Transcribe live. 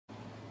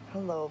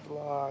Hello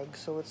vlog.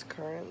 So it's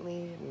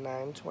currently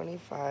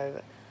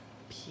 9:25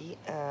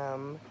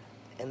 p.m.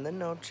 in the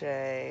noche,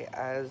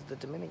 as the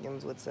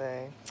Dominicans would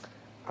say.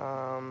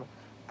 I'm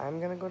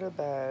gonna go to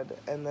bed,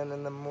 and then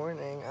in the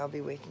morning I'll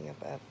be waking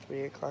up at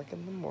 3 o'clock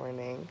in the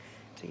morning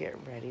to get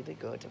ready to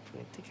go to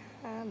Punta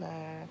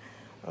Cana.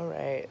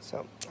 Alright,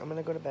 so I'm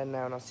gonna go to bed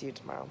now and I'll see you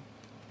tomorrow.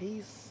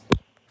 Peace.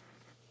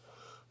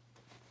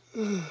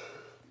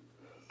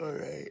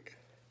 Alright.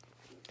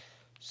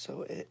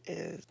 So it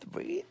is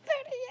 3:30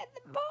 in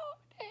the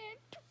morning.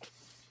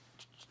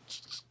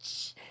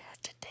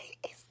 Today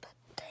is the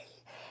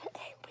day,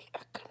 and we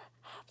are gonna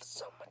have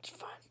so much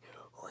fun.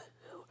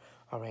 Woo-hoo.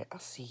 Alright, I'll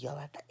see y'all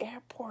at the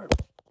airport.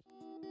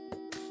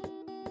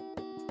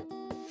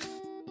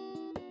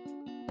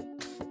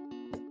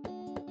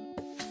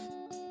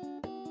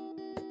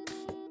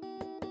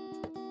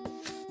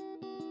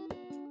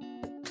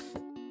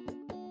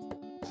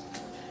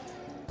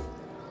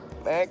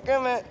 Back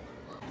from it.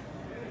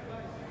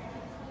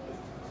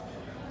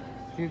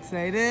 You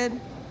excited?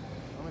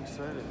 I'm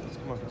excited. Let's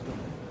come on, let's go.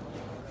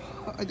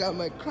 I got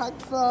my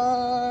Crocs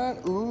on.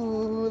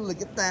 Ooh,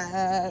 look at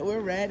that.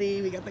 We're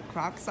ready. We got the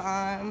Crocs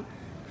on.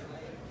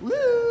 Woo!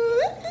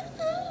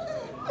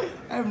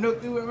 I have no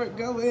clue where we're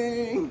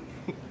going.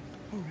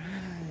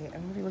 Alright,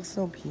 everybody looks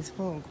so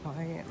peaceful and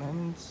quiet, and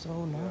I'm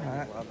so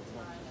not.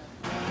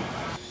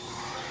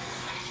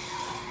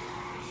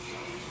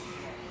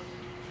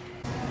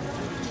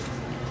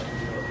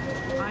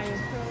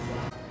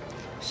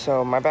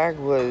 So my bag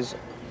was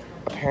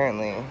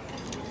apparently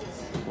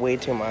way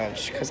too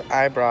much because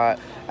I brought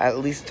at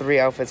least 3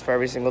 outfits for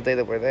every single day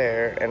that we're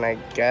there, and I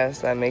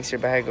guess that makes your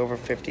bag over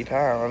 50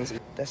 pounds.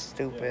 That's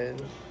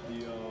stupid.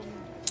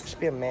 Should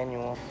be a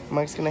manual.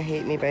 Mike's gonna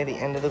hate me by the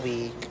end of the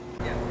week.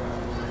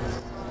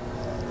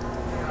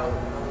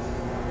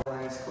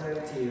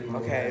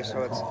 Okay,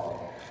 so it's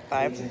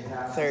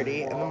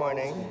 5:30 in the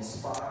morning.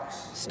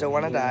 Still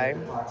wanna die.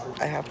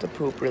 I have to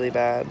poop really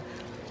bad.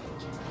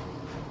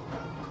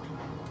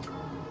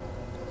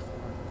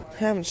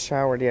 I haven't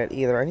showered yet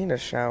either. I need a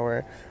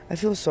shower. I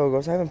feel so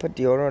gross. I haven't put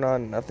deodorant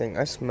on, nothing.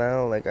 I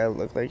smell like I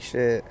look like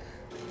shit.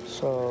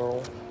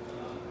 So,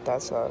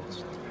 that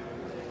sucks.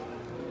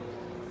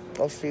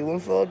 I'll see you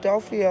in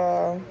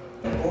Philadelphia.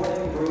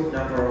 Boarding group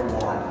number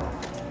 1.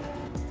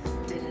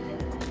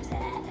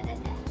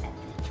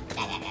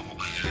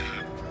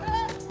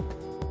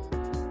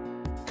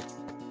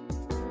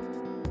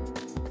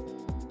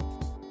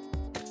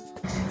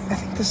 I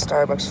think the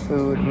Starbucks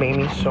food made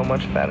me so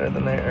much fatter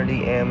than I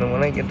already am, and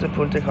when I get to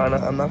Punta Cana,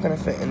 I'm not gonna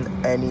fit in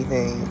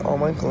anything. All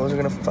my clothes are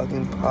gonna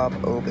fucking pop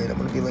open. I'm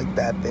gonna be like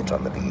that bitch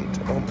on the beach.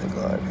 Oh my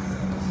god.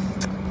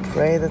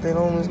 Pray that they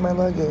don't lose my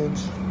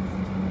luggage.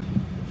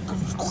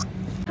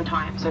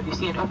 Time. So if you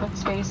see an open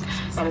space,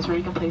 that is where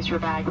you can place your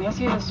bag. We ask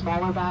you to use a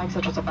smaller bag,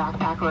 such as a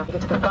backpack, or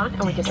get to the front,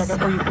 and we can check it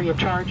for you free of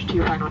charge to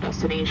your final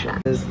destination.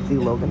 This is the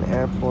Logan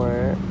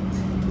Airport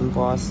in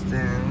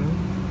Boston.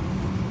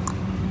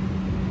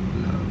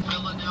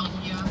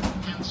 Philadelphia,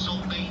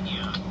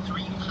 Pennsylvania,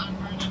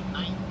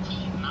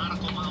 319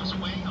 nautical miles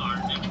away.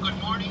 Good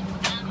morning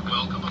and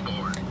welcome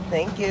aboard.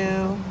 Thank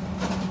you.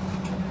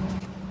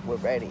 We're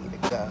ready to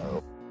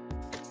go.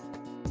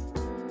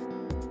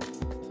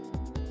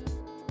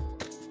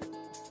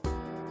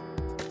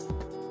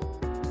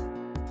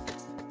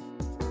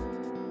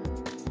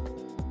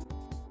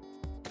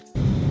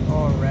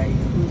 Alright,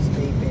 who's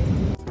vaping?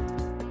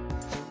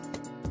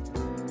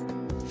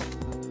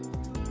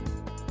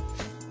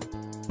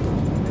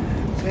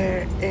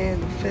 We're in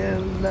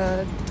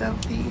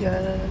Philadelphia.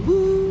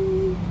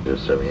 Woo!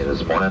 Just serving you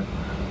this morning.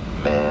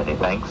 Many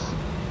thanks,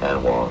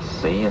 and we'll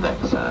see you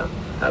next time.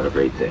 Have a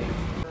great day.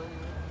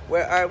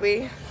 Where are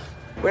we?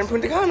 We're in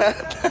Punta Cana.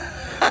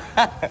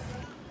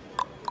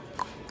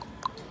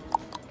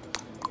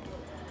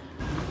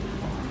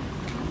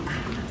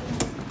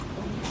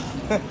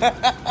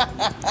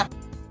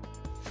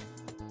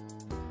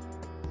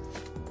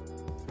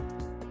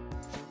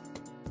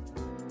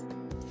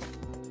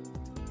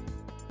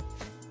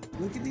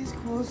 Look at these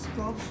cool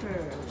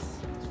sculptures.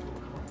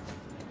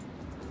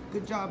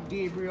 Good job,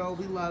 Gabriel.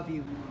 We love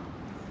you.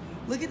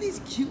 Look at these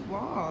cute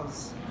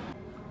walls.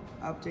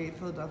 Update,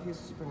 Philadelphia is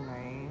super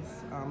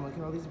nice. Look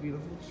at all these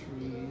beautiful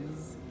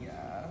trees.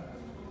 Yeah.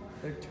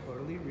 They're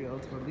totally real,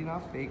 totally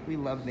not fake. We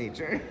love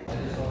nature.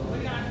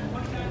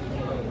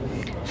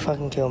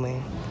 Fucking kill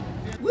me.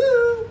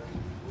 Woo!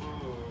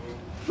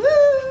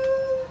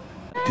 Woo!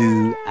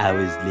 2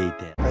 hours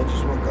later. I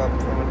just woke up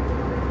from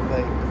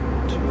like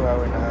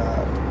 2-hour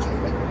nap.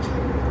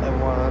 I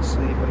want to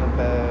sleep in a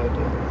bed.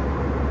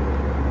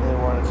 I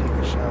want to take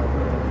a shower.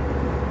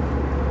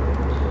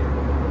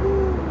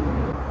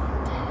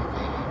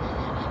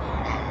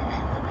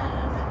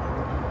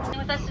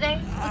 With us today?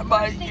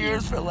 My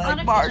ears feel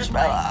like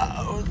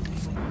marshmallows.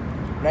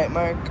 Right,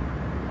 Mark?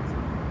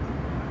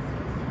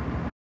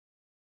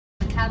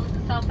 Tablet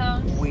and cell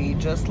phones. We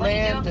just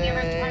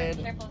landed.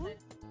 Careful.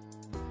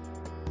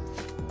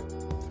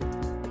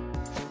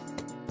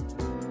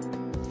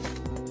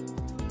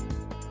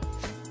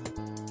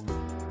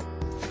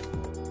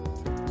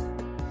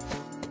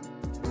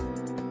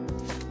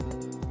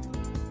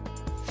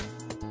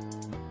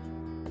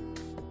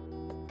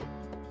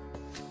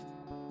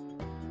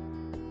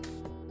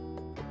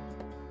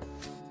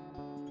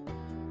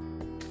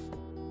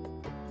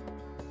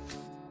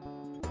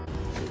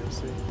 me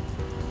see.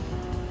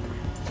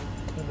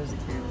 That is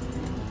cute.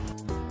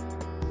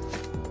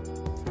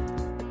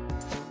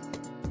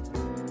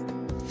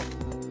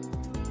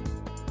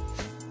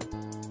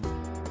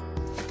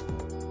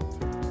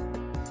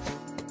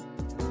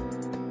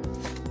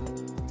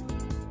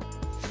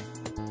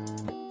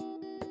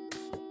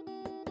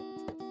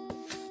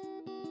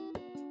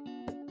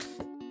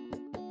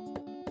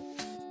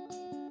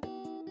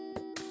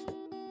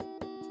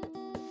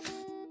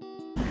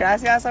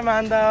 Gracias,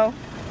 Armando.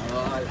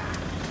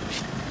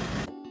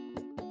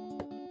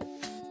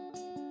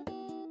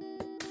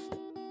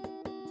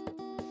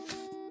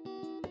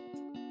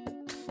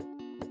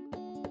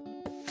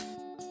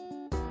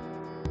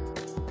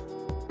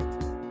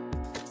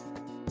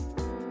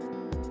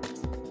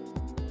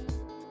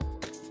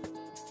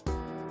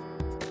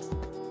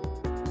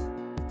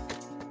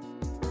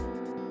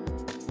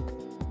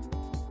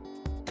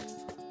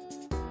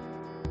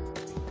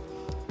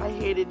 I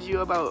hated you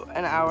about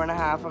an hour and a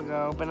half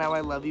ago, but now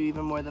I love you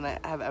even more than I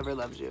have ever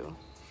loved you.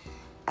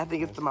 I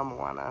think it's the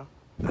mamajuana.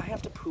 I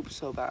have to poop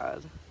so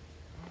bad.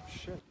 Oh,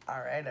 shit. All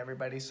right,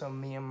 everybody, so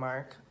me and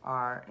Mark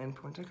are in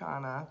Punta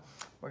Cana.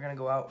 We're gonna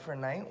go out for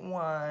night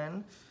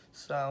one.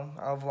 So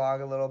I'll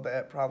vlog a little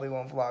bit. Probably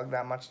won't vlog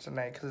that much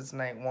tonight because it's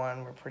night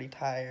one. We're pretty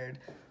tired.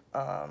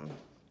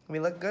 We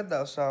look good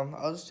though, so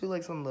I'll just do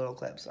like some little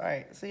clips. All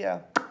right, see ya.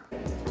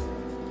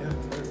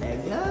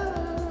 Let's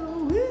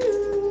go. Woo.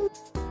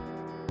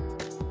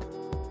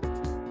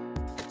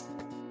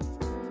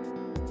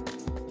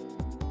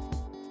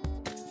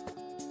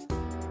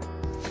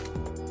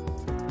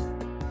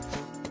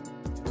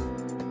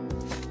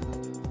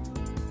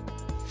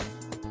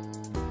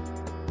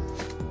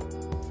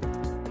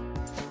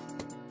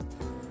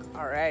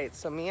 Alright,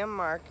 so me and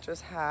Mark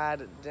just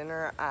had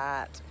dinner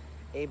at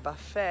a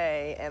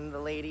buffet and the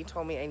lady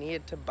told me I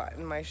needed to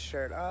button my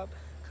shirt up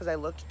because I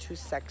looked too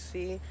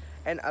sexy.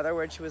 In other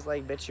words, she was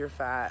like, bitch, you're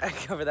fat.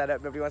 Cover that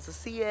up, nobody wants to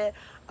see it.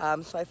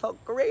 So I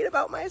felt great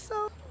about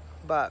myself.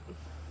 But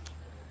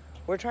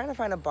we're trying to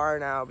find a bar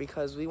now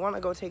because we want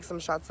to go take some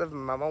shots of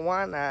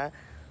mamajuana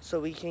so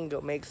we can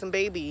go make some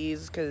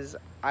babies because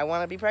I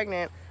want to be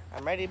pregnant.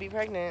 I'm ready to be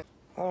pregnant.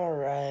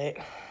 Alright.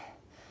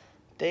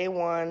 Day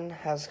one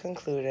has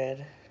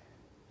concluded.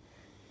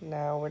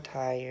 Now we're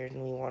tired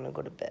and we want to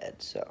go to bed,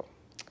 so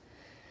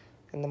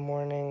in the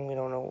morning we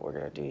don't know what we're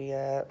gonna do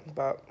yet,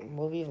 but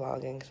we'll be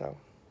vlogging, so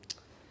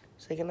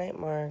say goodnight,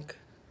 Mark.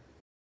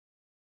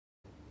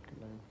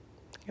 Good night.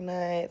 Good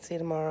night, see you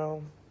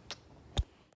tomorrow.